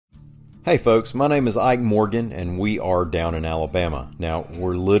Hey folks, my name is Ike Morgan and we are down in Alabama. Now,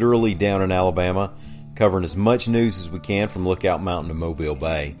 we're literally down in Alabama, covering as much news as we can from Lookout Mountain to Mobile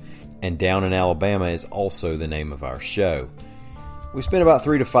Bay. And Down in Alabama is also the name of our show. We spend about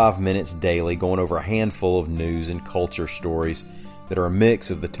 3 to 5 minutes daily going over a handful of news and culture stories that are a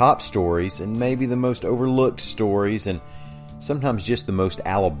mix of the top stories and maybe the most overlooked stories and sometimes just the most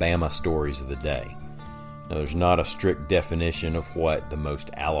Alabama stories of the day. Now, there's not a strict definition of what the most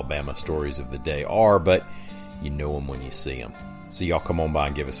Alabama stories of the day are, but you know them when you see them. So y'all come on by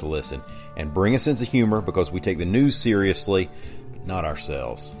and give us a listen. And bring a sense of humor because we take the news seriously, but not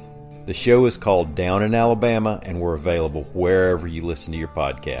ourselves. The show is called Down in Alabama, and we're available wherever you listen to your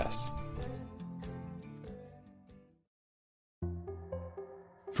podcasts.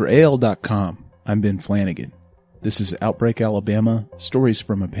 For AL.com, I'm Ben Flanagan. This is Outbreak Alabama, Stories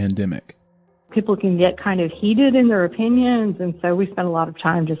from a Pandemic. People can get kind of heated in their opinions, and so we spend a lot of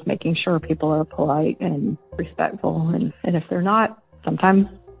time just making sure people are polite and respectful, and if they're not, sometimes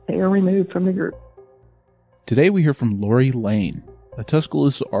they are removed from the group. Today we hear from Lori Lane, a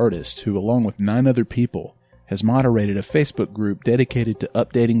Tuscaloosa artist who, along with 9 other people, has moderated a Facebook group dedicated to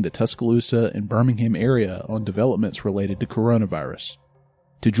updating the Tuscaloosa and Birmingham area on developments related to coronavirus.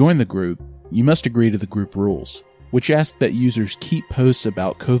 To join the group, you must agree to the group rules, which ask that users keep posts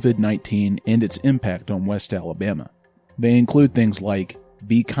about COVID-19 and its impact on West Alabama. They include things like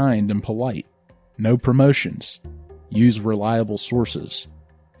be kind and polite, no promotions, use reliable sources,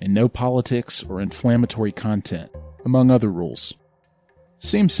 and no politics or inflammatory content, among other rules.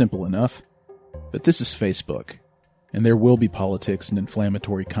 Seems simple enough, but this is Facebook, and there will be politics and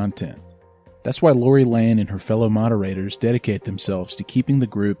inflammatory content. That's why Lori Lane and her fellow moderators dedicate themselves to keeping the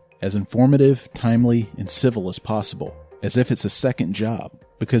group as informative, timely, and civil as possible, as if it's a second job,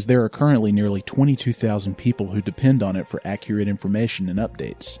 because there are currently nearly 22,000 people who depend on it for accurate information and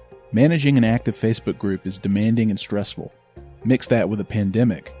updates. Managing an active Facebook group is demanding and stressful. Mix that with a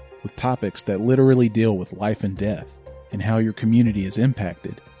pandemic, with topics that literally deal with life and death, and how your community is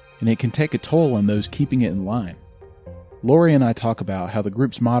impacted, and it can take a toll on those keeping it in line. Lori and I talk about how the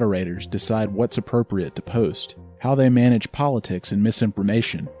group's moderators decide what's appropriate to post, how they manage politics and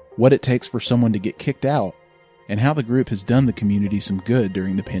misinformation, what it takes for someone to get kicked out, and how the group has done the community some good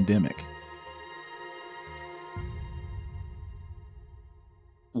during the pandemic.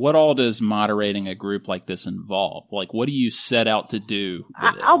 What all does moderating a group like this involve? Like, what do you set out to do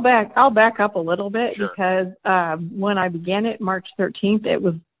with it? I'll back up a little bit. Sure. Because when I began it March 13th, it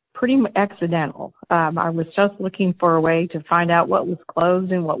was pretty accidental. I was just looking for a way to find out what was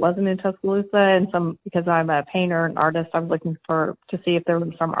closed and what wasn't in Tuscaloosa, and because I'm a painter and artist, I was looking to see if there were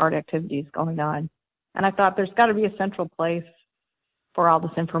some art activities going on. And I thought there's got to be a central place for all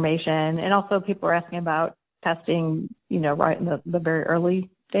this information. And also people are asking about testing, right in the very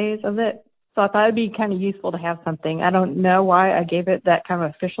early days of it. So I thought it'd be kind of useful to have something. I don't know why I gave it that kind of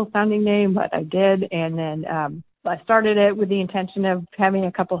official sounding name, but I did. And then I started it with the intention of having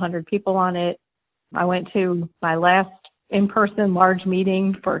a couple hundred people on it. I went to my last in-person large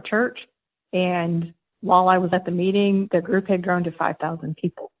meeting for a church, and while I was at the meeting, the group had grown to 5,000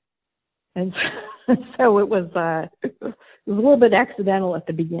 people. And so it was a little bit accidental at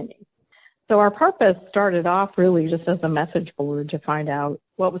the beginning. So our purpose started off really just as a message board to find out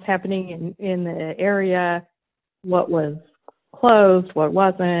what was happening in the area, what was closed, what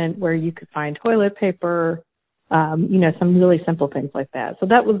wasn't, where you could find toilet paper, some really simple things like that. So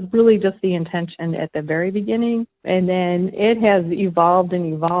that was really just the intention at the very beginning. And then it has evolved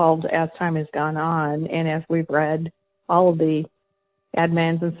and evolved as time has gone on. And as we've read all of the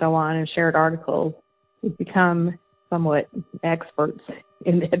admins and so on and shared articles, we've become somewhat experts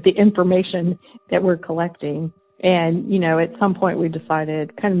in the information that we're collecting. And, at some point we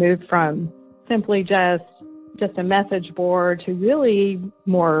decided kind of moved from simply just a message board to really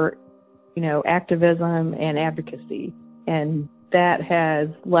more activism and advocacy. And that has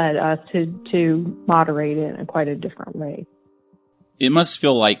led us to moderate it in quite a different way. It must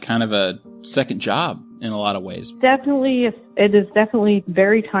feel like kind of a second job in a lot of ways. Definitely, it is definitely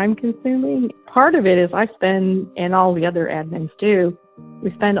very time consuming. Part of it is I spend, and all the other admins do,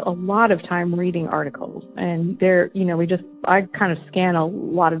 we spend a lot of time reading articles. And I kind of scan a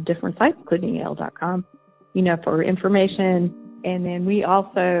lot of different sites, including AL.com, for information. And then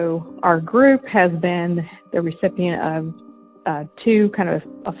our group has been the recipient of 2 kind of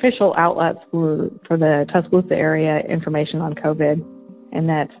official outlets for the Tuscaloosa area information on COVID. And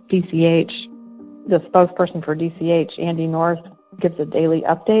that's DCH. The spokesperson for DCH, Andy North, gives a daily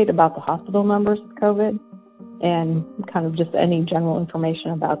update about the hospital numbers of COVID and kind of just any general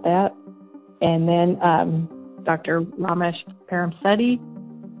information about that. And then Dr. Ramesh Paramsetti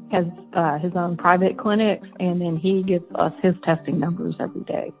has his own private clinics, and then he gives us his testing numbers every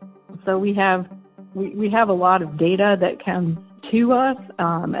day. So we have a lot of data that comes to us,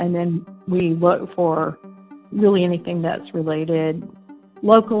 and then we look for really anything that's related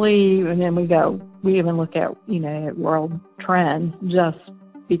locally, and then we even look at, at world trends just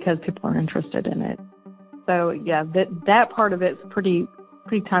because people are interested in it. So yeah, that part of it's pretty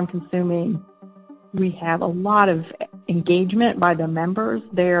time consuming. We have a lot of engagement by the members.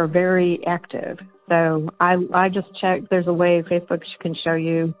 They are very active. So I just checked. There's a way Facebook can show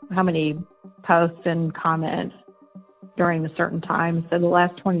you how many posts and comments during a certain time. So the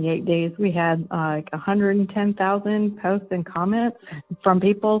last 28 days, we had like 110,000 posts and comments from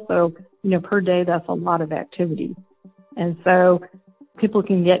people. So, per day, that's a lot of activity. And so people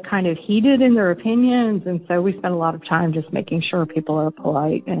can get kind of heated in their opinions. And so we spend a lot of time just making sure people are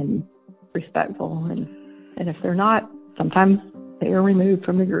polite and respectful. And if they're not, sometimes they are removed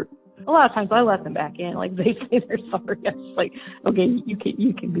from the group. A lot of times I let them back in. Like, they say they're sorry. I'm like, okay,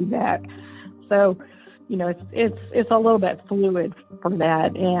 you can be back. So, it's a little bit fluid for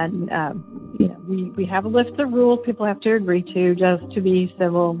that. And, we have a list of rules people have to agree to just to be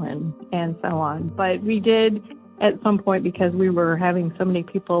civil and so on. But we did at some point, because we were having so many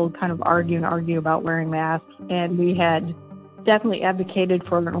people kind of argue about wearing masks, and we had definitely advocated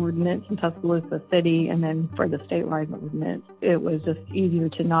for an ordinance in Tuscaloosa City, and then for the statewide ordinance, it was just easier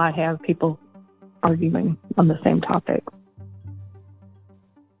to not have people arguing on the same topic.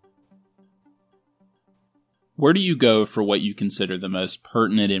 Where do you go for what you consider the most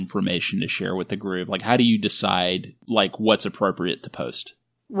pertinent information to share with the group? Like, how do you decide, what's appropriate to post?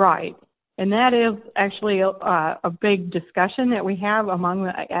 Right. And that is actually a big discussion that we have among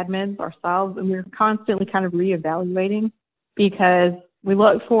the admins ourselves, and we're constantly kind of reevaluating, because we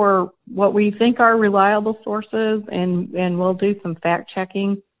look for what we think are reliable sources, and we'll do some fact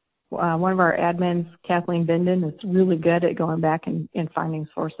checking. One of our admins, Kathleen Benden, is really good at going back and finding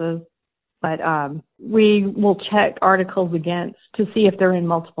sources. But we will check articles against to see if they're in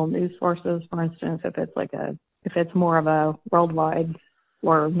multiple news sources. For instance, if it's more of a worldwide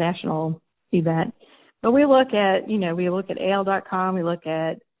or national event. But we look at AL.com, we look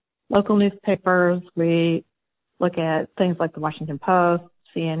at local newspapers, we look at things like the Washington Post,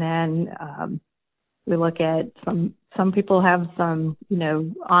 CNN. We look at some people have some,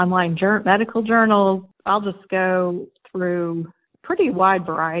 online medical journals. I'll just go through pretty wide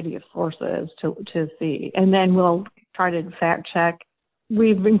variety of sources to see. And then we'll try to fact check.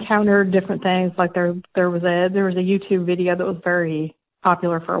 We've encountered different things, like there was a YouTube video that was very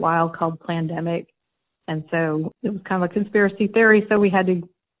popular for a while called Plandemic. And so it was kind of a conspiracy theory. So we had to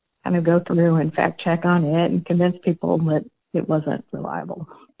kind of go through and fact check on it and convince people that it wasn't reliable.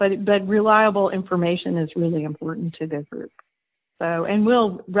 But reliable information is really important to the group. So, and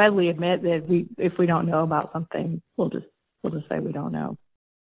we'll readily admit that if we don't know about something, we'll just say we don't know.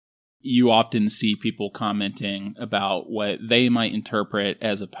 You often see people commenting about what they might interpret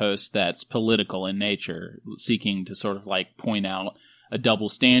as a post that's political in nature, seeking to sort of point out a double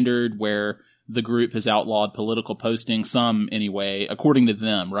standard where the group has outlawed political posting, some anyway, according to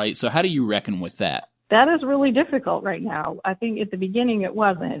them, right? So how do you reckon with that? That is really difficult right now. I think at the beginning it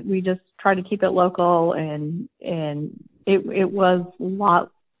wasn't. We just tried to keep it local, and it was a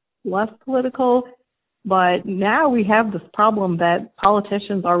lot less political. But now we have this problem that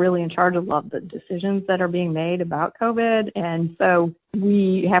politicians are really in charge of a lot of the decisions that are being made about COVID, and so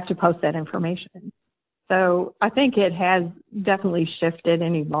we have to post that information. So I think it has definitely shifted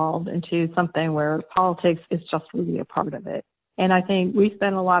and evolved into something where politics is just really a part of it. And I think we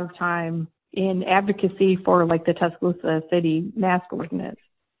spend a lot of time in advocacy for the Tuscaloosa City mask ordinance.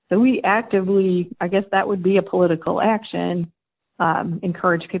 So we actively, I guess that would be a political action,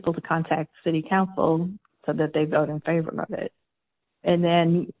 encourage people to contact city council so that they vote in favor of it. And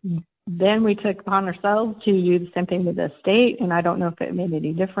then we took upon ourselves to do the same thing with the state, and I don't know if it made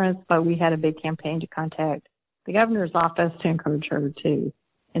any difference, but we had a big campaign to contact the governor's office to encourage her to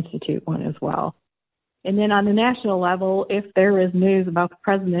institute one as well. And then on the national level, if there is news about the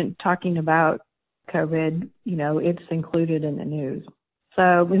president talking about COVID, it's included in the news.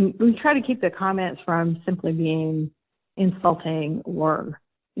 So we try to keep the comments from simply being insulting, or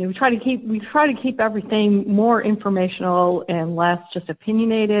we try to keep everything more informational and less just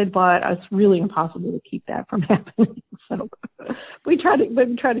opinionated, but it's really impossible to keep that from happening. So we try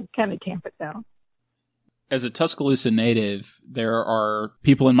to kind of tamp it down. As a Tuscaloosa native, there are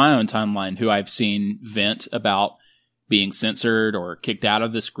people in my own timeline who I've seen vent about being censored or kicked out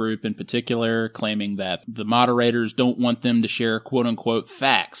of this group in particular, claiming that the moderators don't want them to share quote unquote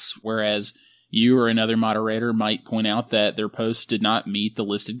facts, whereas you or another moderator might point out that their post did not meet the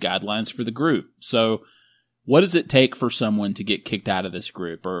listed guidelines for the group. So what does it take for someone to get kicked out of this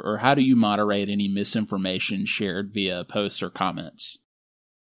group, or how do you moderate any misinformation shared via posts or comments?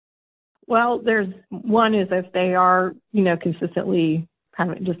 Well, there's one is if they are, consistently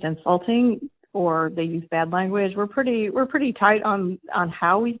kind of just insulting or they use bad language. We're pretty tight on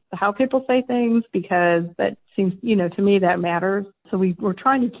how people say things, because that seems, to me that matters. So we're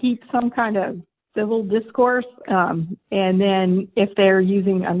trying to keep some kind of civil discourse. And then if they're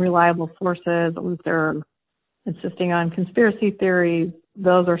using unreliable sources, or if they're insisting on conspiracy theories,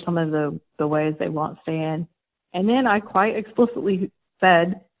 those are some of the ways they won't stand. And then I quite explicitly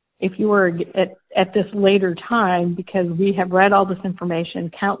said, if you were at this later time, because we have read all this information,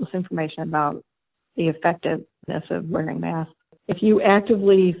 countless information about the effectiveness of wearing masks, if you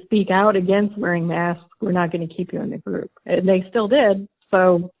actively speak out against wearing masks, we're not going to keep you in the group. And they still did,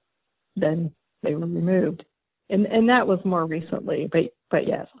 so then they were removed. And that was more recently. But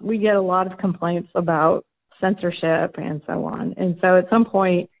yes, we get a lot of complaints about censorship and so on. And so at some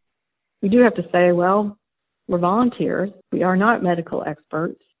point, we do have to say, well, we're volunteers. We are not medical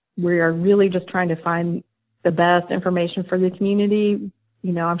experts. We are really just trying to find the best information for the community.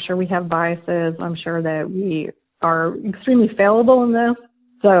 I'm sure we have biases. I'm sure that we are extremely fallible in this.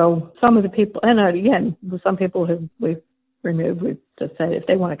 So some of the people, and again, with some people who we've removed, we've just said if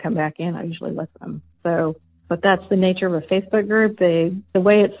they want to come back in, I usually let them. But that's the nature of a Facebook group. The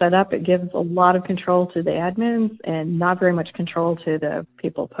way it's set up, it gives a lot of control to the admins and not very much control to the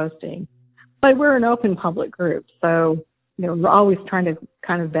people posting. But we're an open public group, so we're always trying to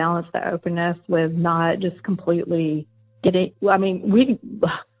kind of balance that openness with not just completely getting. I mean,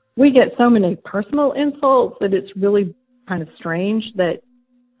 we get so many personal insults that it's really kind of strange that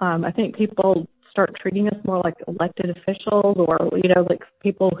I think people start treating us more like elected officials, or like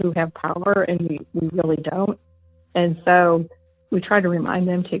people who have power, and we really don't. And so we try to remind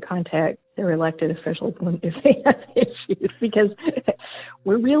them to contact their elected officials if they have issues, because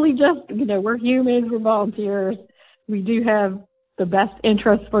we're really just we're humans, we're volunteers. We do have the best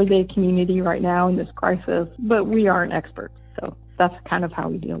interests for the community right now in this crisis, but we aren't experts. So that's kind of how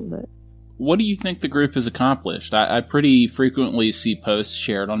we deal with it. What do you think the group has accomplished? I pretty frequently see posts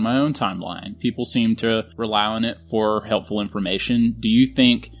shared on my own timeline. People seem to rely on it for helpful information. Do you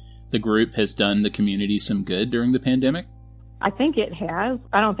think the group has done the community some good during the pandemic? I think it has.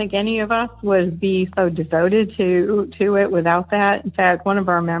 I don't think any of us would be so devoted to it without that. In fact, one of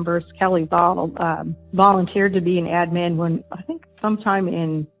our members, Kelly Ball, volunteered to be an admin when I think sometime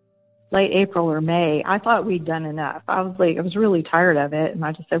in late April or May. I thought we'd done enough. I was really tired of it, and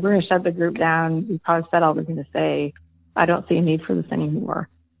I just said, we're going to shut the group down. We probably said all we're going to say. I don't see a need for this anymore.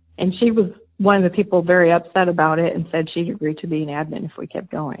 And she was one of the people very upset about it and said she'd agree to be an admin if we kept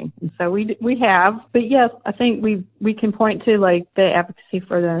going. And so we have. But yes, I think we can point to like the advocacy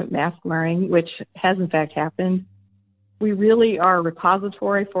for the mask wearing, which has in fact happened. We really are a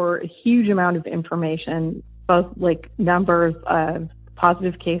repository for a huge amount of information, both like numbers of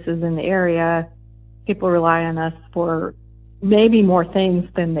positive cases in the area. People rely on us for maybe more things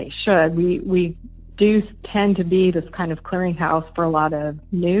than they should. We do tend to be this kind of clearinghouse for a lot of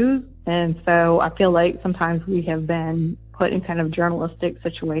news. And so I feel like sometimes we have been put in kind of journalistic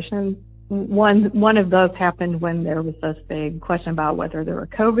situations. One of those happened when there was this big question about whether there were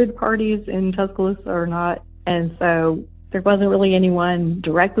COVID parties in Tuscaloosa or not. And so there wasn't really anyone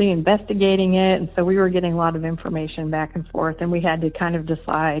directly investigating it. And so we were getting a lot of information back and forth, and we had to kind of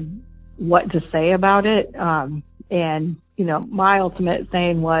decide what to say about it. And, my ultimate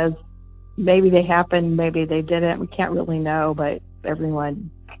saying was maybe they happened, maybe they didn't. We can't really know, but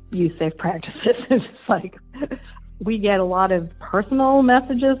everyone use safe practices. It's like we get a lot of personal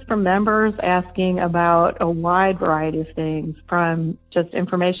messages from members asking about a wide variety of things, from just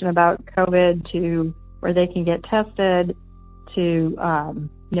information about COVID to where they can get tested to,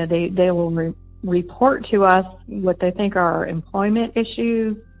 they will report to us what they think are employment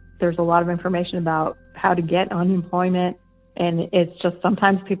issues. There's a lot of information about how to get unemployment. And it's just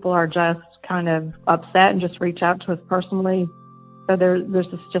sometimes people are just kind of upset and just reach out to us personally. So there's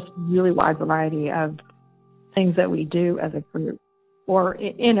just really wide variety of things that we do as a group, or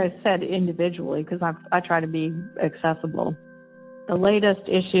said individually, because I try to be accessible. The latest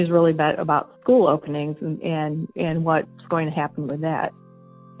issue is really about school openings and what's going to happen with that.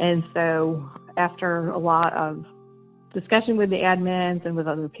 And so after a lot of discussion with the admins and with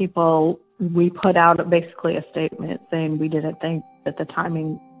other people, we put out basically a statement saying we didn't think that the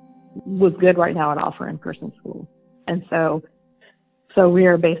timing was good right now to offer in-person school. And so we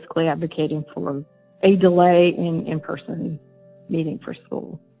are basically advocating for a delay in in-person meeting for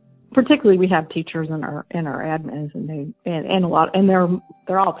school. particularly we have teachers in our admins, and a lot, and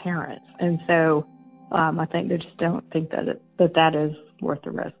they're all parents, and so I think they just don't think that is worth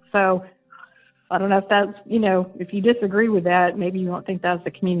the risk. So I don't know if that's, if you disagree with that, maybe you don't think that's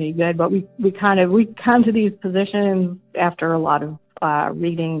the community good, but we come to these positions after a lot of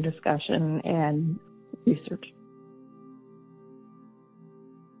reading, discussion, and research.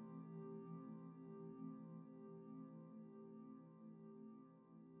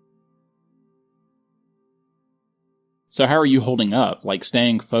 So how are you holding up, like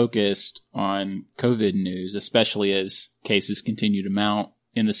staying focused on COVID news, especially as cases continue to mount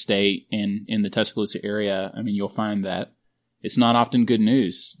in the state and in the Tuscaloosa area? I mean, you'll find that it's not often good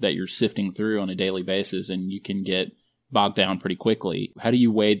news that you're sifting through on a daily basis, and you can get bogged down pretty quickly. How do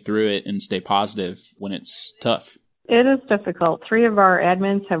you wade through it and stay positive when it's tough? It is difficult. 3 of our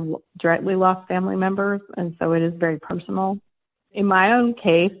admins have directly lost family members, and so it is very personal. In my own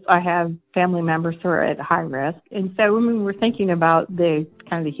case, I have family members who are at high risk. And so when we're thinking about the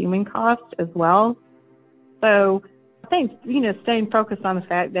kind of the human cost as well. So I think, staying focused on the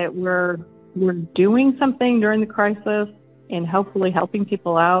fact that we're doing something during the crisis and hopefully helping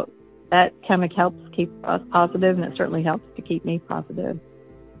people out, that kind of helps keep us positive, and it certainly helps to keep me positive.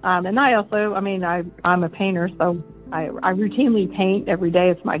 And I also, I'm a painter, so I routinely paint every day.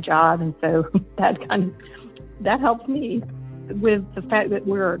 It's my job. And so that helps me. With the fact that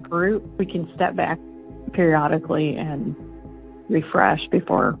we're a group, we can step back periodically and refresh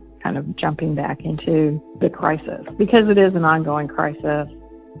before kind of jumping back into the crisis, because it is an ongoing crisis.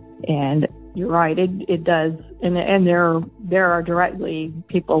 And you're right, it does, and there are directly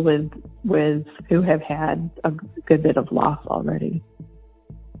people with who have had a good bit of loss already.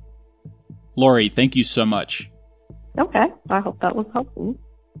 Lori, thank you so much. Okay, I hope that was helpful.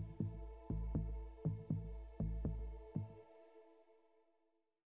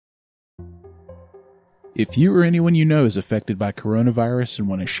 If you or anyone you know is affected by coronavirus and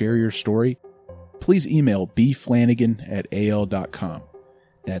want to share your story, please email bflanagan@al.com.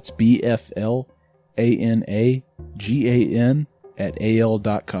 That's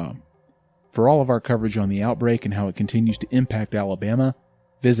BFLANAGAN@al.com. For all of our coverage on the outbreak and how it continues to impact Alabama,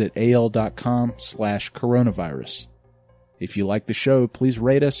 visit al.com/coronavirus. If you like the show, please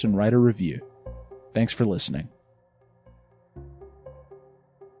rate us and write a review. Thanks for listening.